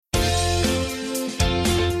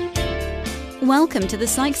Welcome to the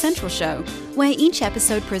Psych Central Show, where each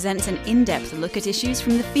episode presents an in-depth look at issues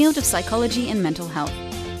from the field of psychology and mental health,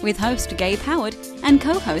 with host Gabe Howard and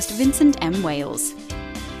co-host Vincent M. Wales.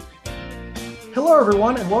 Hello,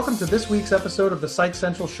 everyone, and welcome to this week's episode of the Psych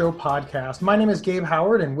Central Show podcast. My name is Gabe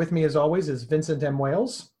Howard, and with me, as always, is Vincent M.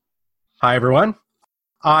 Wales. Hi, everyone.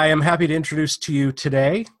 I am happy to introduce to you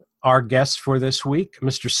today our guest for this week,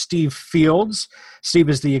 Mr. Steve Fields. Steve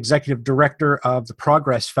is the executive director of the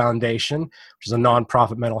Progress Foundation, which is a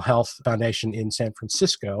nonprofit mental health foundation in San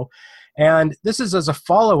Francisco. And this is as a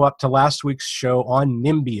follow-up to last week's show on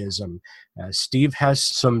NIMBYism. Steve has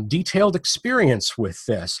some detailed experience with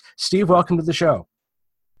this. Steve, welcome to the show.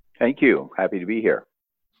 Thank you. Happy to be here.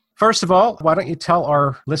 First of all, why don't you tell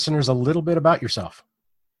our listeners a little bit about yourself?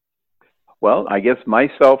 Well, I guess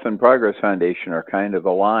myself and Progress Foundation are kind of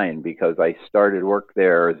aligned because I started work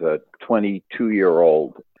there as a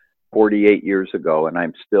 22-year-old 48 years ago, and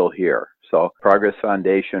I'm still here. So Progress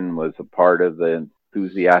Foundation was a part of the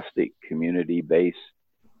enthusiastic community-based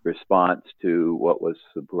response to what was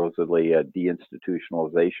supposedly a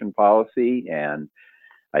deinstitutionalization policy, and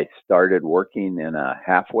I started working in a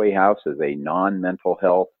halfway house as a non-mental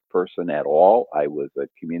health person at all. I was a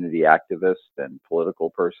community activist and political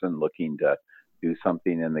person looking to do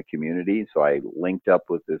something in the community. So I linked up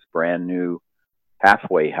with this brand new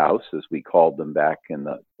halfway house, as we called them back in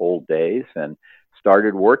the old days, and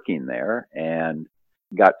started working there and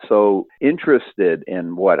got so interested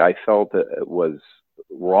in what I felt was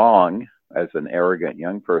wrong as an arrogant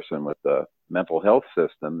young person with the mental health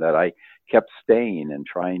system that I kept staying and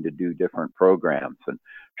trying to do different programs and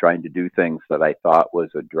trying to do things that I thought was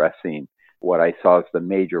addressing what I saw as the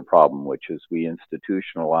major problem, which is we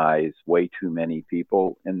institutionalize way too many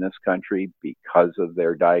people in this country because of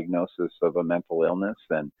their diagnosis of a mental illness,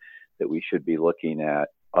 and that we should be looking at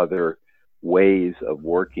other ways of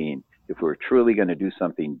working. If we're truly going to do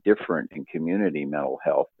something different in community mental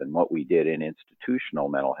health than what we did in institutional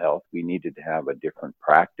mental health, we needed to have a different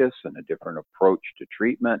practice and a different approach to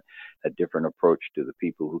treatment, a different approach to the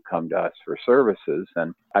people who come to us for services.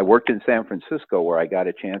 And I worked in San Francisco where I got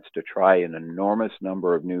a chance to try an enormous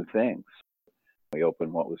number of new things. We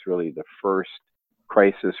opened what was really the first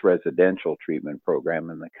crisis residential treatment program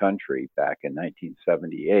in the country back in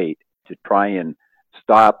 1978 to try and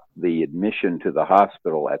stop the admission to the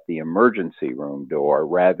hospital at the emergency room door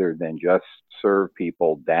rather than just serve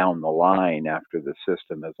people down the line after the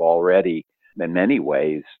system has already, in many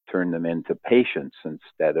ways, turned them into patients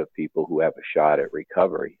instead of people who have a shot at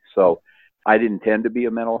recovery. So I didn't tend to be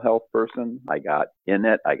a mental health person. I got in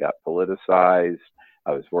it. I got politicized.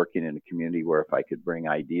 I was working in a community where if I could bring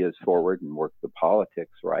ideas forward and work the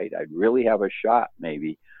politics right, I'd really have a shot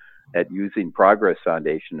maybe at using Progress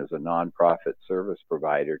Foundation as a nonprofit service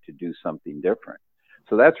provider to do something different.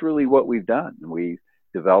 So that's really what we've done. We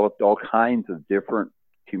developed all kinds of different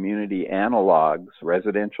community analogs,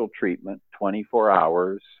 residential treatment, 24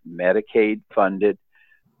 hours, Medicaid funded,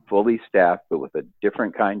 fully staffed, but with a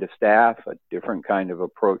different kind of staff, a different kind of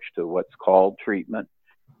approach to what's called treatment,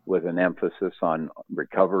 with an emphasis on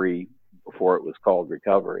recovery before it was called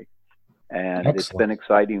recovery. And Excellent. It's been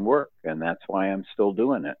exciting work, and that's why I'm still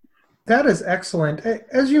doing it. That is excellent.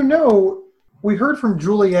 As you know, we heard from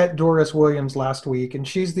Juliette Doris Williams last week, and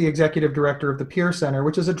she's the executive director of the Peer Center,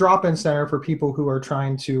 which is a drop-in center for people who are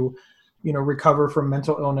trying to, recover from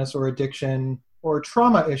mental illness or addiction or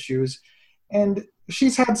trauma issues. And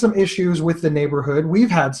she's had some issues with the neighborhood. We've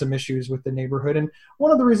had some issues with the neighborhood. And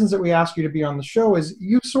one of the reasons that we asked you to be on the show is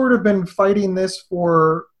you've sort of been fighting this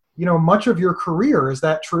for, much of your career. Is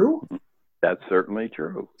that true? That's certainly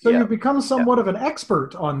true. So You've become somewhat of an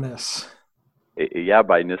expert on this. Yeah,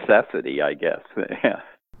 by necessity, I guess.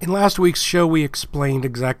 In last week's show, we explained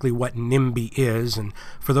exactly what NIMBY is, and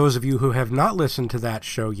for those of you who have not listened to that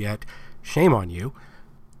show yet, shame on you.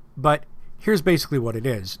 But here's basically what it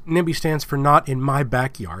is. NIMBY stands for Not in My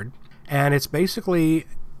Backyard, and it's basically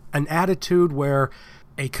an attitude where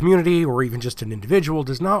a community or even just an individual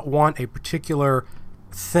does not want a particular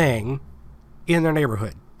thing in their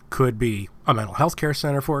neighborhood. Could be a mental health care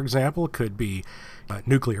center, for example, could be a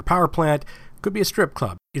nuclear power plant, could be a strip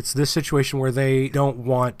club. It's this situation where they don't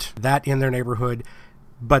want that in their neighborhood,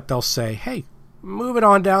 but they'll say, hey, move it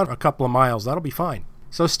on down a couple of miles, that'll be fine.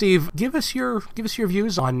 So Steve, give us your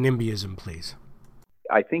views on NIMBYism, please.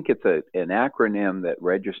 I think it's an acronym that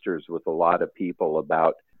registers with a lot of people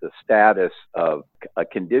about the status of a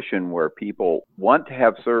condition where people want to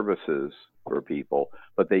have services for people,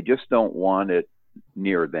 but they just don't want it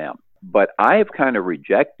near them. But I have kind of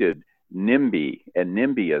rejected NIMBY and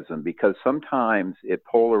NIMBYism because sometimes it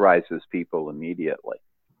polarizes people immediately.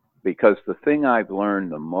 because the thing I've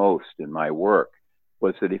learned the most in my work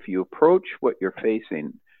was that if you approach what you're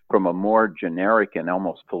facing from a more generic and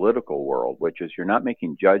almost political world, which is you're not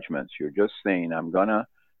making judgments, you're just saying, I'm going to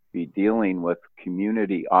be dealing with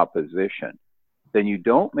community opposition, then you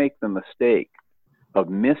don't make the mistake of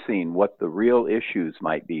missing what the real issues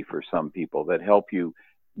might be for some people that help you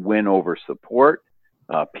win over support,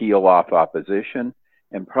 peel off opposition,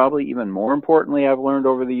 and probably even more importantly, I've learned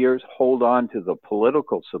over the years, hold on to the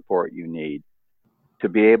political support you need to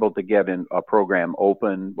be able to get a program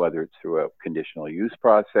open, whether it's through a conditional use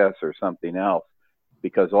process or something else,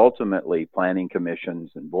 because ultimately planning commissions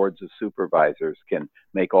and boards of supervisors can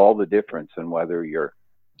make all the difference in whether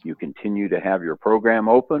you continue to have your program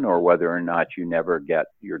open or whether or not you never get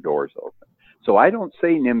your doors open. So I don't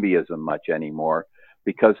say NIMBYism much anymore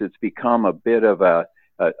because it's become a bit of a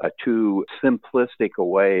too simplistic a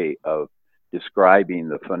way of describing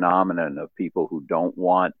the phenomenon of people who don't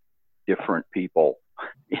want different people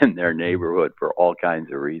in their neighborhood for all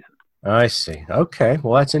kinds of reasons. I see. Okay.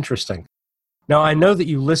 Well, that's interesting. Now, I know that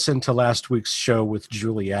you listened to last week's show with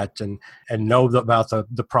Juliet and know about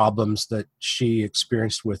the problems that she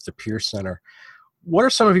experienced with the Peer Center. What are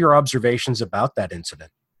some of your observations about that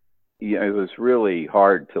incident? Yeah, it was really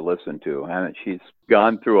hard to listen to. And she's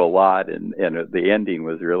gone through a lot, and the ending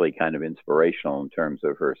was really kind of inspirational in terms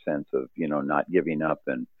of her sense of, not giving up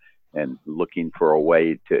and looking for a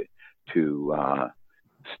way to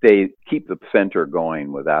keep the center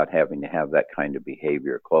going without having to have that kind of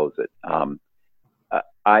behavior, close it.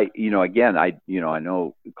 I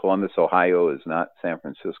know Columbus, Ohio is not San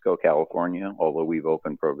Francisco, California, although we've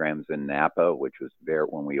opened programs in Napa, which was there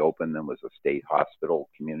when we opened them, was a state hospital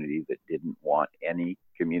community that didn't want any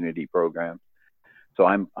community programs. So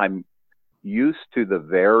I'm used to the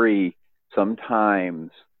very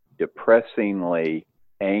sometimes depressingly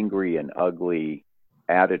angry and ugly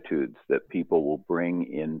attitudes that people will bring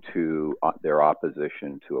into their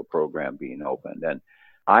opposition to a program being opened. And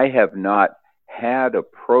I have not had a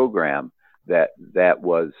program that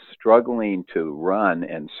was struggling to run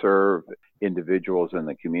and serve individuals in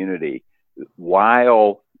the community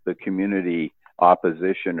while the community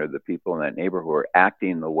opposition or the people in that neighborhood were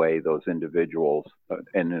acting the way those individuals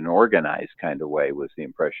in an organized kind of way, was the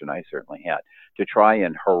impression I certainly had, to try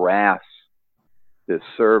and harass this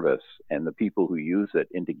service and the people who use it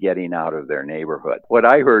into getting out of their neighborhood. What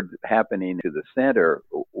I heard happening to the center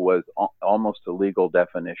was almost a legal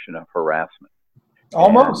definition of harassment.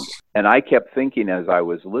 Almost. And I kept thinking as I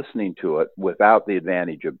was listening to it, without the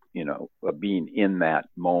advantage of, of being in that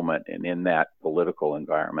moment and in that political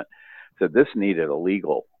environment, that this needed a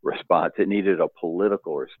legal response. It needed a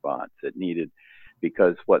political response. It needed,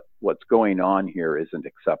 because what's going on here isn't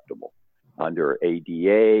acceptable under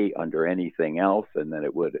ADA, under anything else, and then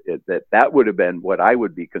that would have been what I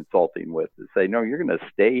would be consulting with, to say, no, you're going to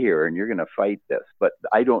stay here and you're going to fight this. But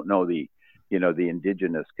I don't know the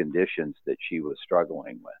indigenous conditions that she was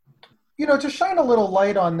struggling with. To shine a little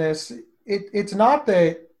light on this, it's not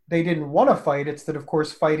that they didn't want to fight. It's that, of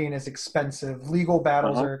course, fighting is expensive. Legal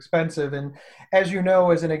battles are expensive. And as you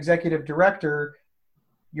know, as an executive director,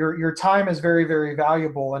 your time is very, very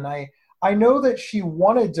valuable. And I know that she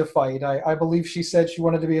wanted to fight. I believe she said she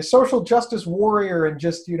wanted to be a social justice warrior and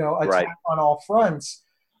just, attack on all fronts.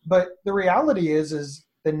 But the reality is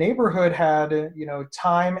the neighborhood had,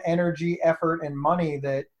 time, energy, effort, and money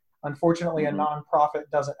that unfortunately a nonprofit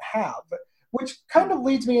doesn't have, which kind of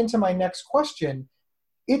leads me into my next question.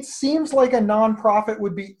 It seems like a nonprofit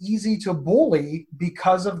would be easy to bully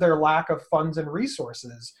because of their lack of funds and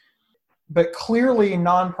resources. But clearly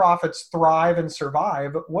nonprofits thrive and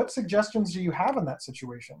survive. What suggestions do you have in that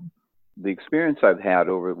situation? The experience I've had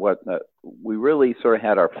over we really sort of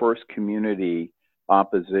had our first community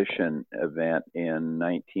opposition event in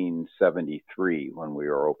 1973 when we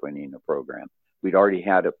were opening a program. We'd already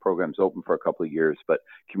had programs open for a couple of years, but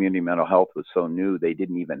community mental health was so new, they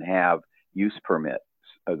didn't even have use permits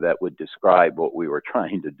that would describe what we were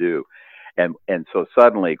trying to do. And so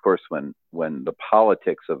suddenly, of course, when the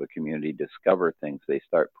politics of a community discover things, they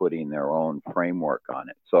start putting their own framework on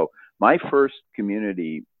it. So my first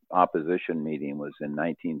community opposition meeting was in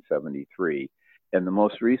 1973. And the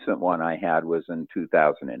most recent one I had was in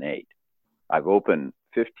 2008. I've opened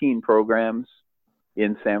 15 programs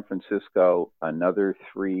in San Francisco, another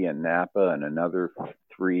 3 in Napa, and another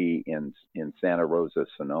 3 in Santa Rosa,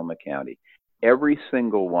 Sonoma County. Every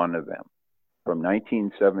single one of them, from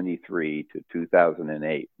 1973 to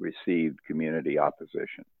 2008, received community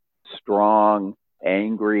opposition. Strong,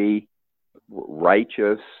 angry,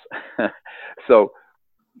 righteous. So,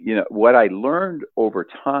 what I learned over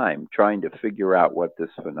time trying to figure out what this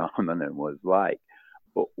phenomenon was like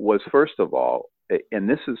was, first of all, and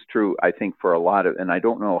this is true, I think, for a lot of, and I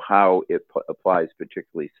don't know how it applies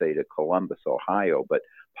particularly, say, to Columbus, Ohio, but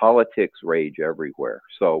politics rage everywhere.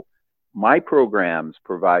 So my programs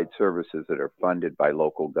provide services that are funded by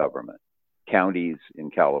local government. Counties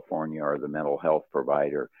in California are the mental health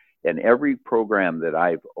provider. And every program that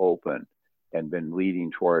I've opened and been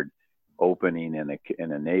leading toward opening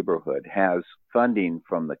in a neighborhood has funding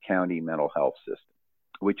from the county mental health system,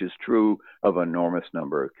 which is true of an enormous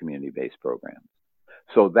number of community-based programs.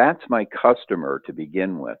 So that's my customer to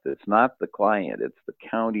begin with. It's not the client, it's the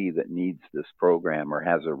county that needs this program or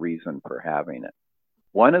has a reason for having it.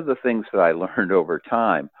 One of the things that I learned over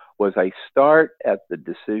time was I start at the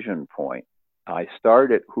decision point. I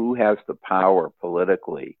start at who has the power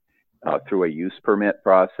politically through a use permit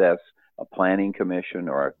process, a planning commission,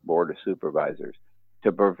 or a board of supervisors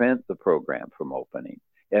to prevent the program from opening.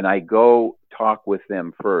 And I go talk with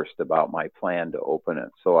them first about my plan to open it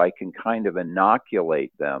so I can kind of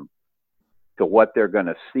inoculate them to what they're going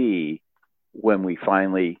to see when we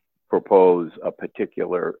finally propose a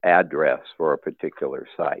particular address for a particular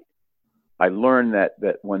site. I learned that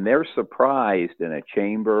when they're surprised in a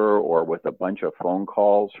chamber or with a bunch of phone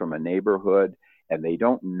calls from a neighborhood and they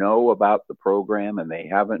don't know about the program and they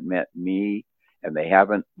haven't met me and they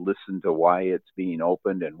haven't listened to why it's being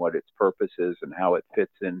opened and what its purpose is and how it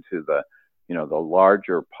fits into the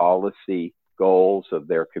larger policy goals of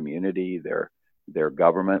their community, their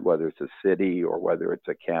government, whether it's a city or whether it's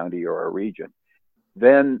a county or a region,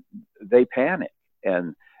 then they panic.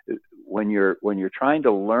 And when you're trying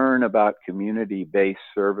to learn about community-based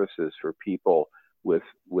services for people with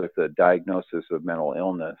a diagnosis of mental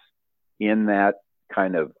illness in that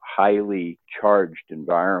kind of highly charged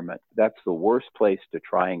environment, that's the worst place to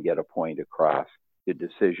try and get a point across to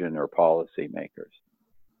decision or policy makers.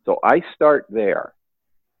 So I start there.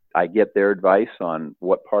 I get their advice on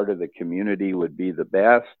what part of the community would be the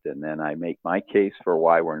best, and then I make my case for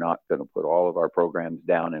why we're not going to put all of our programs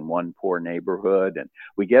down in one poor neighborhood, and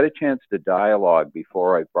we get a chance to dialogue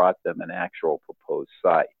before I brought them an actual proposed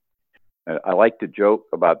site. I like to joke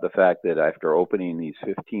about the fact that after opening these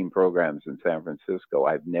 15 programs in San Francisco,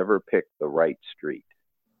 I've never picked the right street.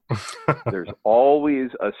 There's always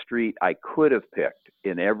a street I could have picked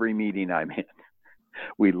in every meeting I'm in.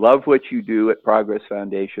 We love what you do at Progress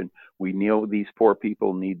Foundation. We know these poor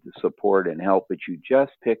people need the support and help, but you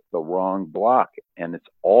just picked the wrong block, and it's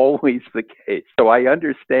always the case. So I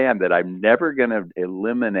understand that I'm never going to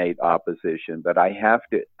eliminate opposition, but I have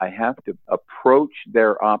to approach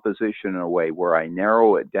their opposition in a way where I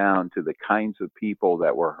narrow it down to the kinds of people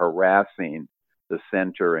that were harassing the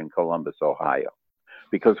center in Columbus, Ohio.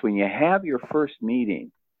 Because when you have your first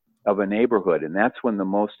meeting of a neighborhood, and that's when the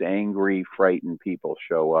most angry, frightened people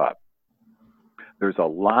show up, there's a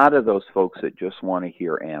lot of those folks that just want to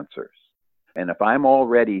hear answers. And if I'm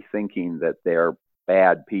already thinking that they're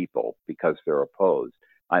bad people because they're opposed,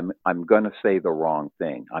 I'm going to say the wrong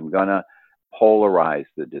thing. I'm going to polarize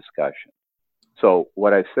the discussion. So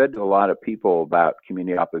what I've said to a lot of people about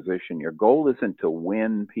community opposition, your goal isn't to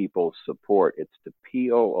win people's support, it's to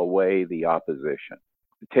peel away the opposition.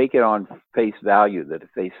 Take it on face value that if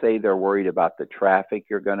they say they're worried about the traffic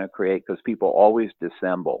you're going to create, because people always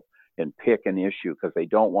dissemble and pick an issue because they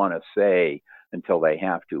don't want to say until they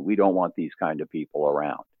have to, we don't want these kind of people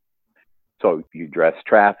around. So you address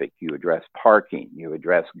traffic, you address parking, you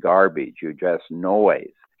address garbage, you address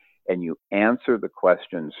noise, and you answer the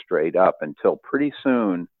question straight up until pretty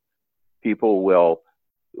soon people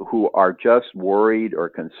who are just worried or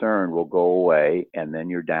concerned will go away, and then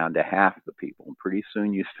you're down to half the people. And pretty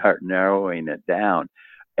soon you start narrowing it down.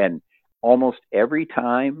 And almost every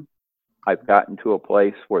time I've gotten to a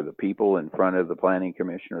place where the people in front of the planning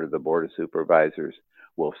commission or the board of supervisors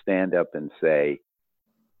will stand up and say,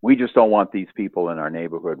 we just don't want these people in our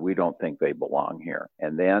neighborhood. We don't think they belong here.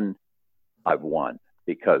 And then I've won,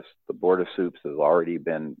 because the board of soups has already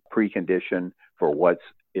been preconditioned for what's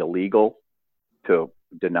illegal to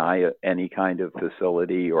deny any kind of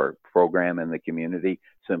facility or program in the community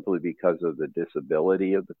simply because of the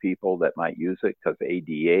disability of the people that might use it, because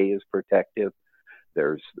ADA is protective.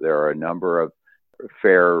 There are a number of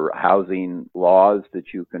fair housing laws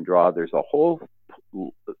that you can draw. There's a whole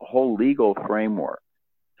legal framework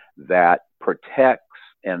that protects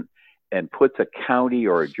and puts a county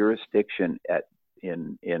or a jurisdiction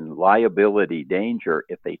in liability danger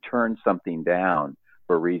if they turn something down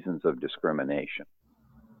for reasons of discrimination.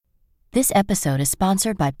 This episode is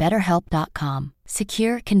sponsored by BetterHelp.com.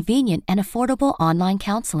 secure, convenient, and affordable online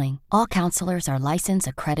counseling. All counselors are licensed,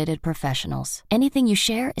 accredited professionals. Anything you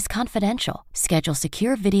share is confidential. Schedule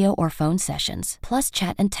secure video or phone sessions, plus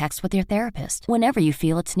chat and text with your therapist whenever you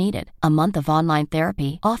feel it's needed. A month of online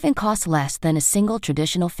therapy often costs less than a single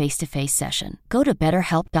traditional face-to-face session. Go to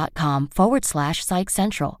betterhelp.com/Psych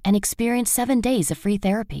Central and experience 7 days of free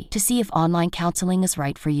therapy to see if online counseling is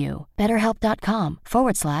right for you.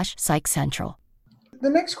 betterhelp.com/Psych Central. The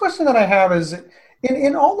next question that I have is,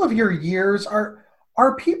 in all of your years, are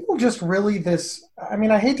people just really this, I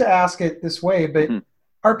mean, I hate to ask it this way, but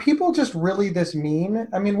are people just really this mean?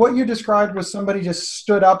 I mean, what you described was somebody just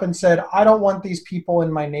stood up and said, I don't want these people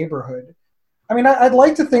in my neighborhood. I mean, I'd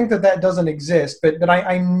like to think that that doesn't exist, but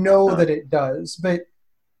I know that it does. But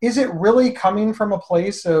is it really coming from a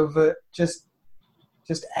place of just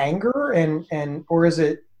anger and or is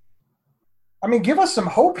it, I mean, give us some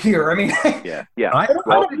hope here. I mean, yeah. I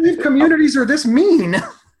don't believe communities are this mean.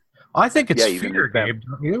 I think it's Yeah, fear, Gabe,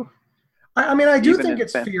 don't you? I mean, I do Even think in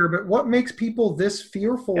it's fear, but what makes people this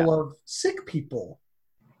fearful of sick people?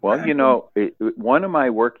 Well, one of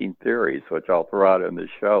my working theories, which I'll throw out on the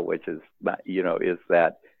show, which is, is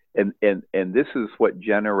that, and this is what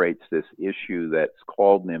generates this issue that's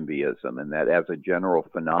called NIMBYism, and that as a general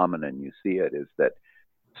phenomenon, you see it, is that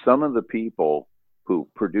some of the people who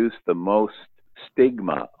produce the most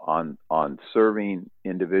stigma on serving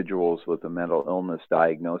individuals with a mental illness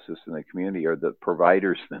diagnosis in the community are the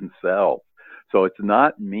providers themselves. So it's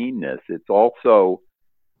not meanness, it's also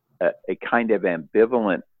a kind of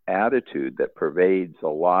ambivalent attitude that pervades a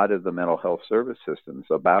lot of the mental health service systems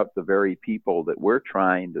about the very people that we're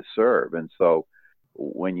trying to serve. And so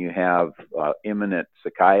when you have eminent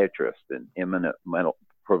psychiatrists and eminent mental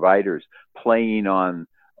providers playing on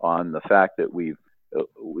the fact that we've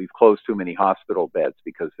closed too many hospital beds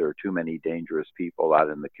because there are too many dangerous people out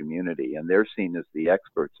in the community, and they're seen as the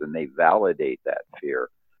experts and they validate that fear,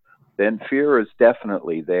 then fear is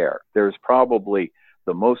definitely there. There's probably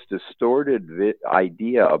the most distorted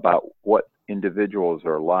idea about what individuals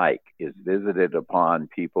are like is visited upon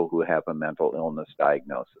people who have a mental illness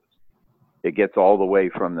diagnosis. It gets all the way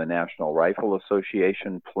from the National Rifle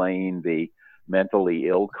Association playing the mentally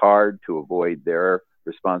ill card to avoid their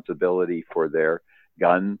responsibility for their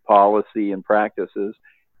gun policy and practices.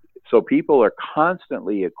 So people are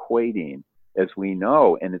constantly equating, as we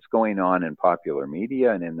know, and it's going on in popular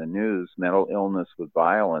media and in the news, mental illness with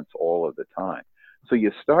violence all of the time. So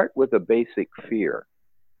you start with a basic fear.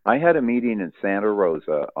 I had a meeting in Santa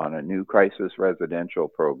Rosa on a new crisis residential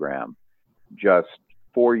program just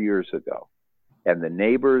 4 years ago. And the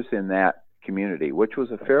neighbors in that community, which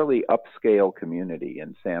was a fairly upscale community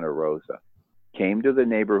in Santa Rosa, came to the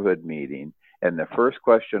neighborhood meeting. And the first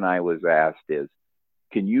question I was asked is,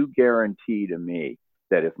 can you guarantee to me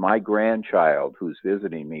that if my grandchild who's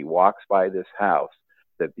visiting me walks by this house,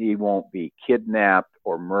 that he won't be kidnapped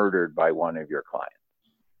or murdered by one of your clients?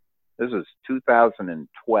 This is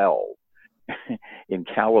 2012 in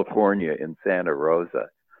California, in Santa Rosa,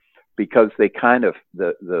 because they kind of,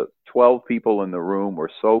 the 12 people in the room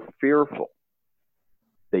were so fearful.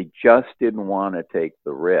 They just didn't want to take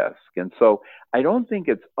the risk. And so I don't think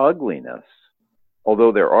it's ugliness,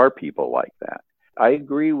 although there are people like that. I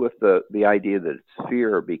agree with the idea that it's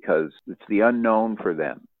fear because it's the unknown for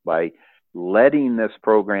them. By letting this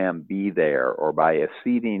program be there or by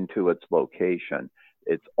acceding to its location,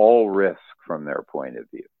 it's all risk from their point of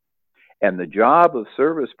view. And the job of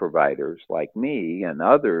service providers like me and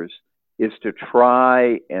others is to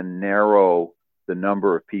try and narrow the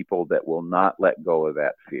number of people that will not let go of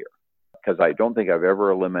that fear, because I don't think I've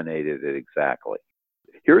ever eliminated it exactly.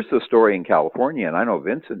 Here's the story in California, and I know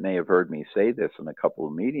Vincent may have heard me say this in a couple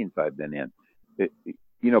of meetings I've been in.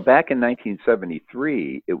 Back in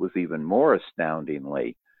 1973, it was even more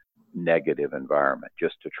astoundingly negative environment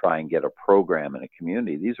just to try and get a program in a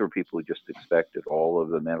community. These were people who just expected all of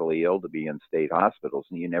the mentally ill to be in state hospitals,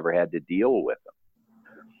 and you never had to deal with them.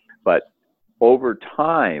 But over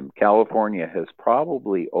time, California has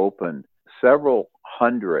probably opened several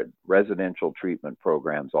hundred residential treatment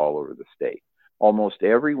programs all over the state. Almost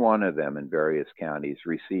every one of them in various counties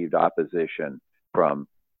received opposition from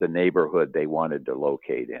the neighborhood they wanted to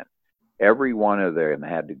locate in. Every one of them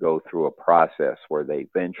had to go through a process where they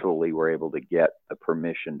eventually were able to get the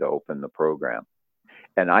permission to open the program.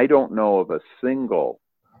 And I don't know of a single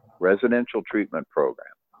residential treatment program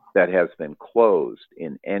that has been closed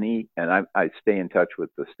in any, and I stay in touch with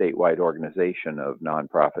the statewide organization of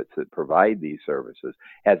nonprofits that provide these services,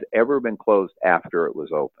 has ever been closed after it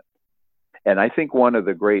was opened. And I think one of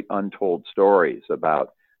the great untold stories about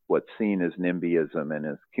what's seen as NIMBYism and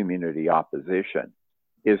as community opposition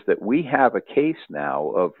is that we have a case now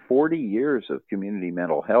of 40 years of community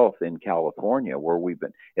mental health in California, where we've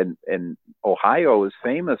been, and Ohio is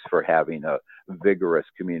famous for having a vigorous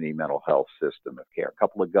community mental health system of care. A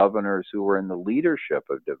couple of governors who were in the leadership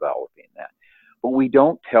of developing that. But we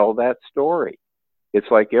don't tell that story.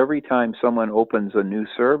 It's like every time someone opens a new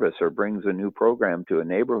service or brings a new program to a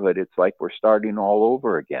neighborhood, it's like we're starting all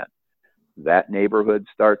over again. That neighborhood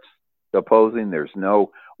starts opposing. There's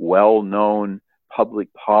no well-known public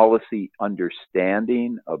policy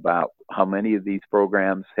understanding about how many of these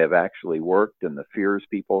programs have actually worked, and the fears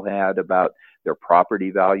people had about their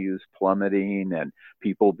property values plummeting and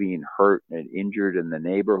people being hurt and injured in the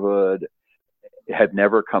neighborhood have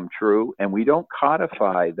never come true. And we don't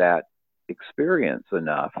codify that experience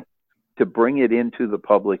enough to bring it into the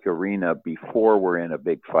public arena before we're in a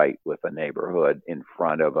big fight with a neighborhood in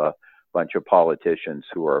front of a bunch of politicians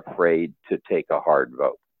who are afraid to take a hard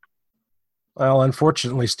vote. Well,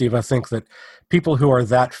 unfortunately, Steve, I think that people who are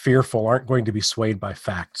that fearful aren't going to be swayed by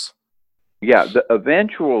facts. Yeah,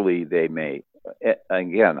 eventually they may.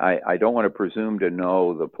 Again, I don't want to presume to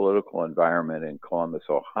know the political environment in Columbus,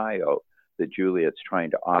 Ohio, that Juliet's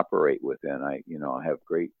trying to operate within. I have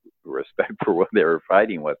great respect for what they're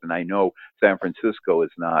fighting with, and I know San Francisco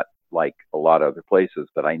is not like a lot of other places,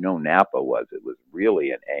 but I know Napa was. It was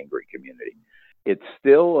really an angry community. It's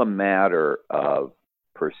still a matter of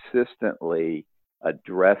persistently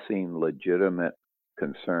addressing legitimate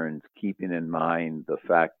concerns, keeping in mind the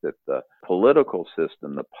fact that the political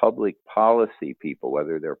system, the public policy people,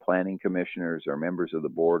 whether they're planning commissioners or members of the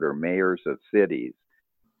board or mayors of cities,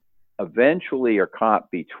 eventually are caught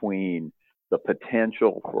between the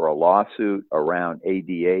potential for a lawsuit around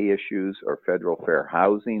ADA issues or federal fair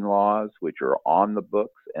housing laws, which are on the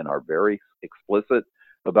books and are very explicit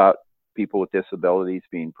about people with disabilities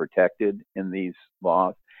being protected in these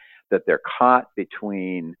laws, that they're caught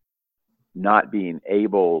between not being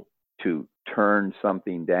able to turn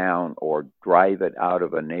something down or drive it out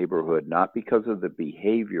of a neighborhood, not because of the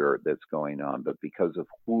behavior that's going on, but because of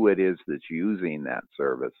who it is that's using that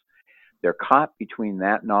service. They're caught between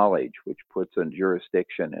that knowledge, which puts a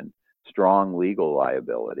jurisdiction in strong legal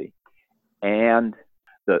liability, and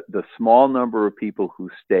the small number of people who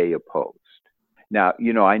stay opposed. Now,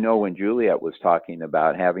 I know when Juliet was talking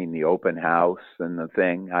about having the open house and the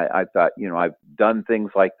thing, I thought, I've done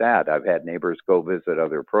things like that. I've had neighbors go visit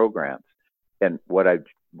other programs. And what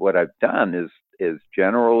I've done is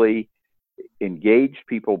generally engaged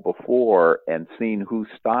people before and seen who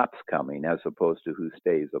stops coming as opposed to who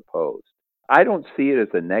stays opposed. I don't see it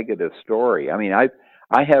as a negative story. I mean,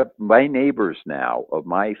 I have my neighbors now of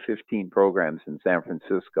my 15 programs in San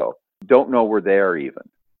Francisco don't know we're there even.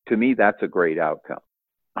 To me, that's a great outcome.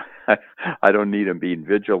 I don't need them being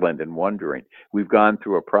vigilant and wondering. We've gone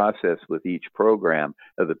through a process with each program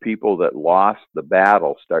of the people that lost the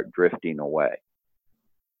battle start drifting away.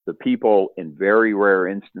 The people in very rare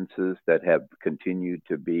instances that have continued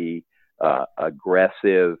to be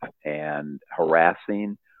aggressive and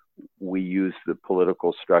harassing, we use the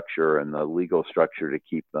political structure and the legal structure to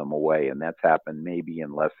keep them away. And that's happened maybe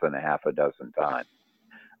in less than a half a dozen times.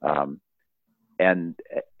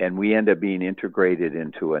 And we end up being integrated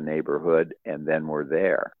into a neighborhood, and then we're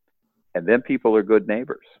there. And then people are good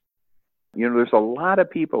neighbors. There's a lot of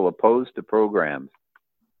people opposed to programs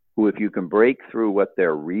who, if you can break through what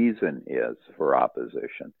their reason is for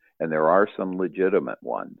opposition, and there are some legitimate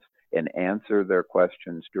ones, and answer their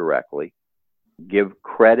questions directly, give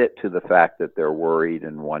credit to the fact that they're worried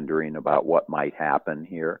and wondering about what might happen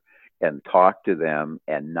here, and talk to them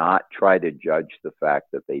and not try to judge the fact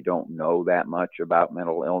that they don't know that much about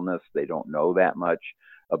mental illness. They don't know that much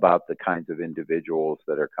about the kinds of individuals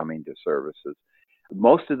that are coming to services.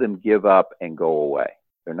 Most of them give up and go away.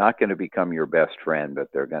 They're not going to become your best friend, but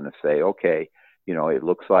they're going to say, okay, it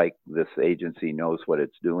looks like this agency knows what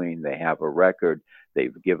it's doing. They have a record.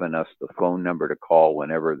 They've given us the phone number to call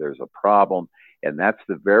whenever there's a problem. And that's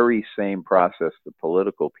the very same process the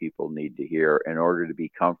political people need to hear in order to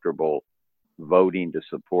be comfortable voting to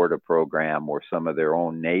support a program where some of their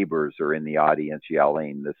own neighbors are in the audience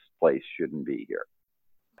yelling, this place shouldn't be here.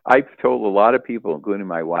 I've told a lot of people, including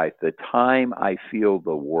my wife, the time I feel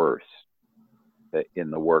the worst in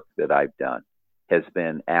the work that I've done has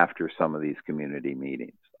been after some of these community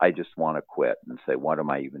meetings. I just want to quit and say, what am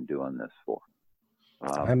I even doing this for?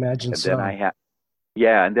 I imagine so.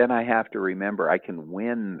 And then I have to remember I can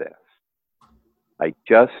win this. I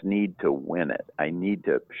just need to win it. I need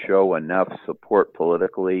to show enough support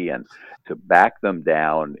politically and to back them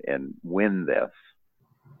down and win this.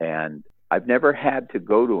 And I've never had to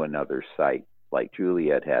go to another site like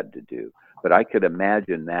Juliet had to do, but I could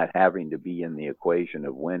imagine that having to be in the equation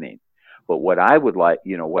of winning. But what I would like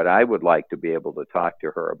to be able to talk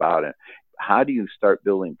to her about it, how do you start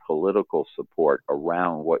building political support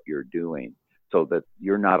around what you're doing so that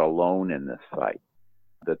you're not alone in this fight,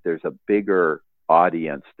 that there's a bigger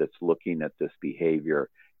audience that's looking at this behavior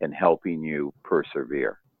and helping you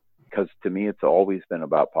persevere? Because to me, it's always been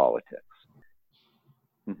about politics.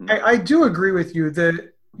 Mm-hmm. I do agree with you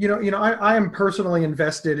that, I am personally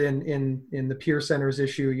invested in the Peer Center's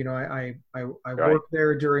issue. I work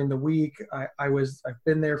there during the week. I've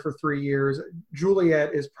been there for 3 years.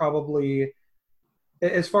 Juliet is probably,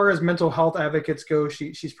 as far as mental health advocates go,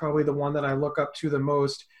 she's probably the one that I look up to the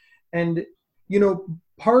most. And,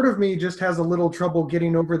 part of me just has a little trouble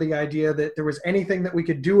getting over the idea that there was anything that we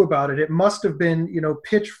could do about it. It must have been,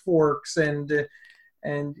 pitchforks and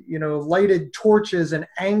lighted torches and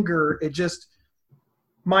anger. It just,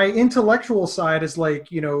 my intellectual side is like,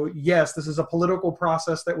 yes, this is a political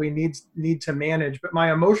process that we need to manage. But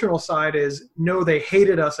my emotional side is, no, they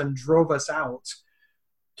hated us and drove us out.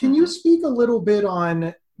 Can you speak a little bit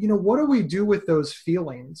on, what do we do with those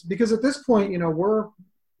feelings? Because at this point,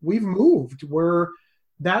 we've moved.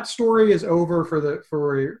 That story is over for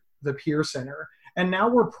the Peer Center. And now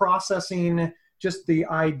we're processing just the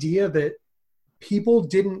idea that people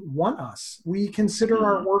didn't want us. We consider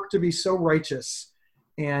our work to be so righteous,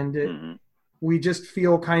 and we just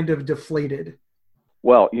feel kind of deflated.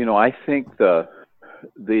 Well, I think the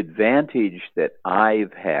advantage that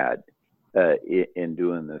I've had in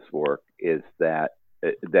doing this work is that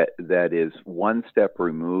is one step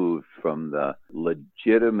removed from the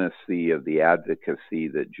legitimacy of the advocacy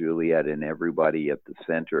that Juliet and everybody at the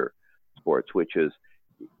center supports, which is,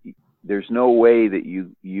 there's no way that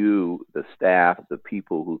you, the staff, the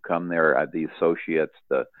people who come there, the associates,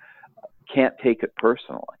 can't take it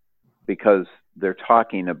personally, because they're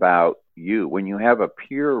talking about you. When you have a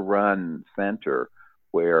peer-run center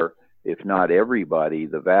where, if not everybody,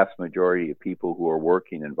 the vast majority of people who are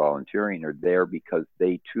working and volunteering are there because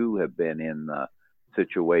they too have been in the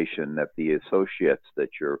situation that the associates that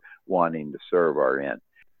you're wanting to serve are in.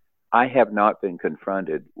 I have not been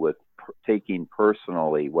confronted with taking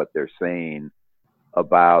personally what they're saying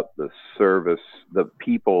about the service, the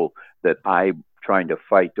people that I'm trying to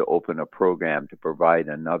fight to open a program to provide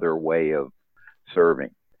another way of serving.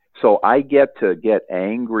 So I get to get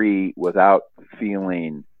angry without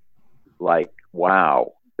feeling like,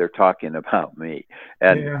 wow, they're talking about me.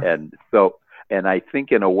 And I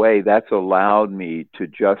think in a way that's allowed me to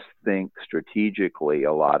just think strategically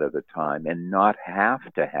a lot of the time and not have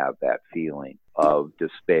to have that feeling of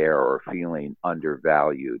despair or feeling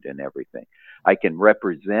undervalued and everything. I can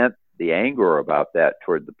represent the anger about that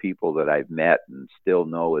toward the people that I've met and still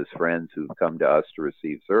know as friends who've come to us to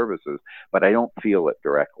receive services, but I don't feel it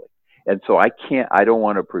directly. And so I don't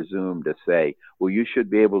want to presume to say, well, you should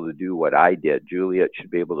be able to do what I did. Juliet should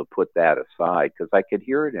be able to put that aside, because I could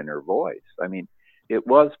hear it in her voice. I mean, it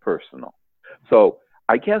was personal. So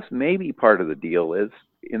I guess maybe part of the deal is,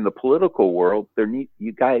 in the political world,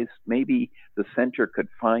 you guys, maybe the center could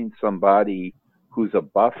find somebody who's a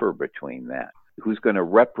buffer between that, who's going to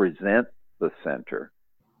represent the center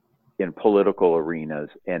in political arenas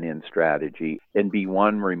and in strategy, and be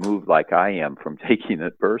one removed like I am from taking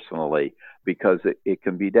it personally, because it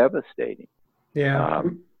can be devastating. Yeah.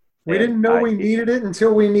 We didn't know we needed it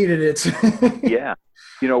until we needed it. Yeah.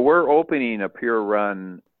 We're opening a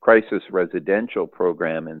peer-run crisis residential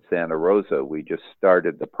program in Santa Rosa. We just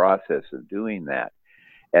started the process of doing that.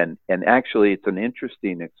 And actually, it's an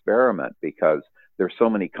interesting experiment, because there's so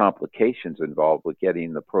many complications involved with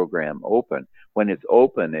getting the program open. When it's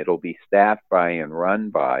open, it'll be staffed by and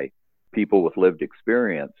run by people with lived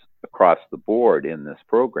experience across the board in this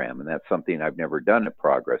program. And that's something I've never done at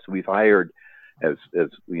Progress. We've hired, as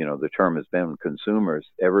the term has been, consumers.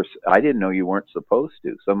 I didn't know you weren't supposed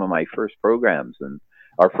to. Some of my first programs and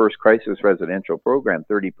our first crisis residential program,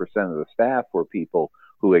 30% of the staff were people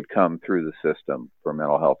who had come through the system for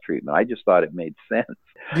mental health treatment. I just thought it made sense.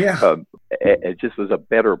 Yeah. It just was a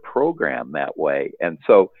better program that way. And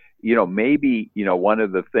so, maybe, one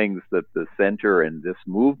of the things that the center and this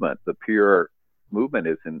movement, the peer movement,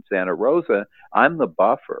 is in Santa Rosa, I'm the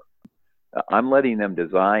buffer. I'm letting them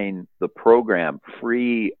design the program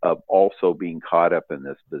free of also being caught up in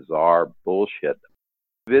this bizarre bullshit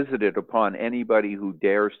visited upon anybody who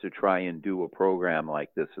dares to try and do a program like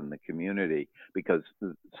this in the community, because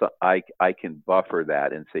I can buffer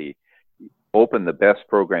that and say, open the best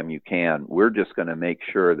program you can. We're just going to make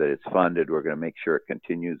sure that it's funded. We're going to make sure it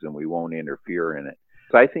continues, and we won't interfere in it.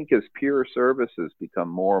 So I think as peer services become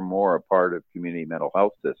more and more a part of community mental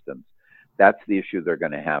health systems, that's the issue they're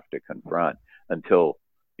going to have to confront until,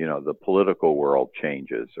 the political world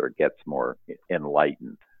changes or gets more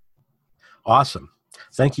enlightened. Awesome.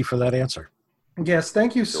 Thank you for that answer. Yes,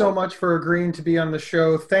 thank you so much for agreeing to be on the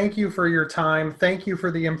show. Thank you for your time. Thank you for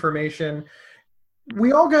the information.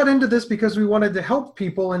 We all got into this because we wanted to help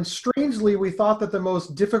people, and strangely, we thought that the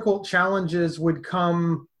most difficult challenges would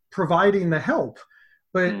come providing the help.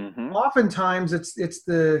 But oftentimes, it's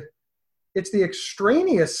the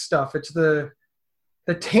extraneous stuff. It's the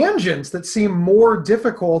tangents that seem more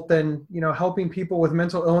difficult than helping people with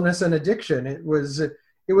mental illness and addiction. It was a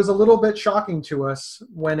little bit shocking to us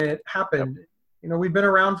when it happened. We've been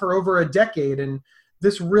around for over a decade, and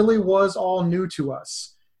this really was all new to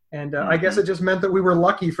us. And I guess it just meant that we were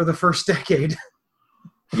lucky for the first decade.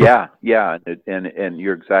 Yeah. And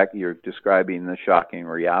you're describing the shocking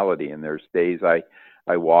reality. And there's days I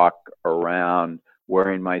walk around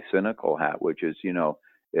wearing my cynical hat, which is,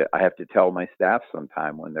 I have to tell my staff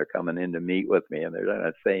sometime when they're coming in to meet with me, and they're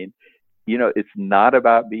not saying, it's not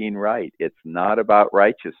about being right. It's not about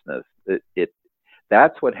righteousness.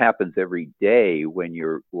 That's what happens every day when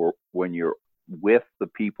you're with the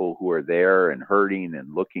people who are there and hurting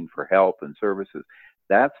and looking for help and services.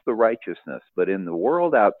 That's the righteousness. But in the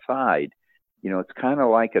world outside, it's kind of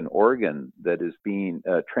like an organ that is being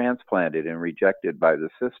transplanted and rejected by the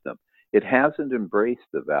system. It hasn't embraced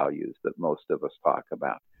the values that most of us talk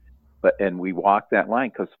about. And we walk that line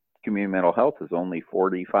because community mental health is only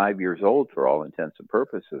 45 years old for all intents and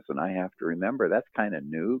purposes. And I have to remember that's kind of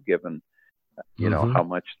new, given, how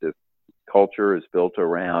much this culture is built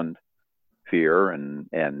around fear and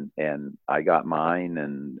I got mine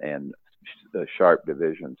and sharp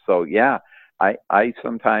division. So yeah, I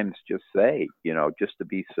sometimes just say, just to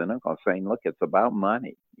be cynical, saying, look, it's about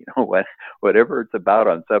money. Whatever it's about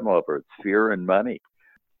on some level, it's fear and money.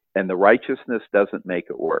 And the righteousness doesn't make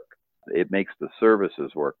it work. It makes the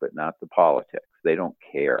services work, but not the politics. They don't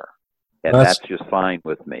care. And that's just fine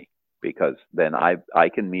with me, because then I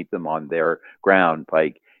can meet them on their ground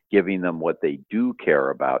by giving them what they do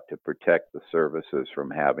care about to protect the services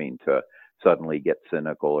from having to suddenly get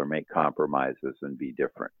cynical or make compromises and be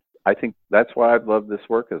different. I think that's why I've loved this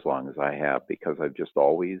work as long as I have, because I've just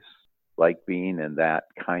always liked being in that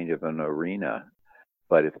kind of an arena.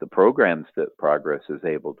 But if the programs that Progress is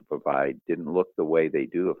able to provide didn't look the way they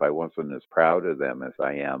do, if I wasn't as proud of them as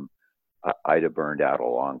I am, I'd have burned out a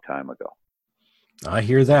long time ago. I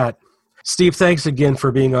hear that. Steve, thanks again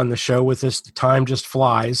for being on the show with us. The time just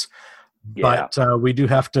flies, but we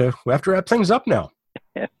have to wrap things up now.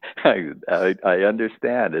 I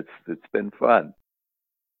understand. It's been fun.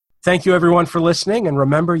 Thank you, everyone, for listening. And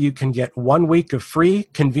remember, you can get 1 week of free,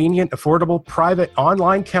 convenient, affordable, private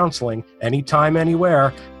online counseling anytime,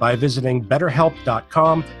 anywhere by visiting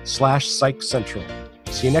betterhelp.com/PsychCentral.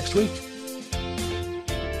 See you next week.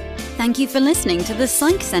 Thank you for listening to the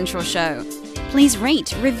Psych Central Show. Please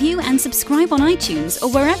rate, review, and subscribe on iTunes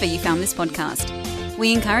or wherever you found this podcast.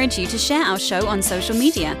 We encourage you to share our show on social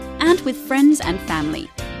media and with friends and family.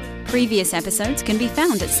 Previous episodes can be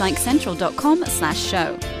found at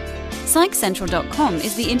psychcentral.com/show. PsychCentral.com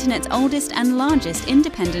is the internet's oldest and largest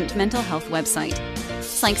independent mental health website.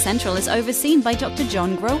 Psych Central is overseen by Dr.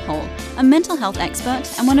 John Grohol, a mental health expert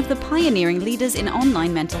and one of the pioneering leaders in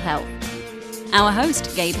online mental health. Our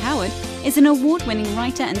host, Gabe Howard, is an award-winning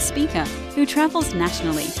writer and speaker who travels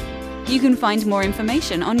nationally. You can find more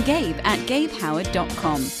information on Gabe at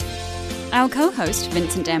gabehoward.com. Our co-host,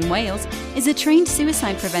 Vincent M. Wales, is a trained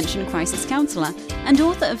suicide prevention crisis counselor and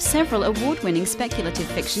author of several award-winning speculative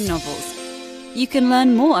fiction novels. You can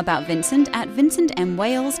learn more about Vincent at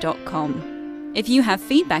vincentmwales.com. If you have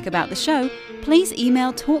feedback about the show, please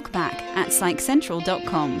email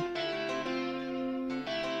talkback@psychcentral.com.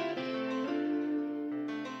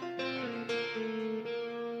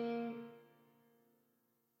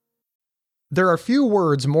 There are few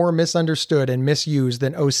words more misunderstood and misused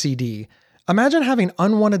than OCD. Imagine having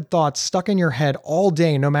unwanted thoughts stuck in your head all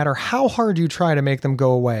day, no matter how hard you try to make them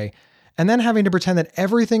go away, and then having to pretend that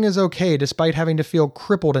everything is okay despite having to feel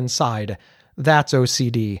crippled inside. That's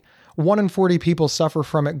OCD. 1 in 40 people suffer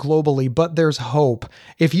from it globally, but there's hope.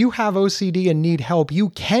 If you have OCD and need help,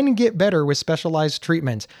 you can get better with specialized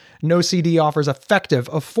treatment. NoCD offers effective,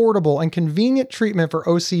 affordable, and convenient treatment for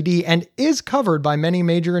OCD and is covered by many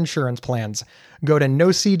major insurance plans. Go to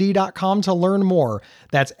nocd.com to learn more.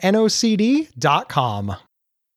 That's nocd.com.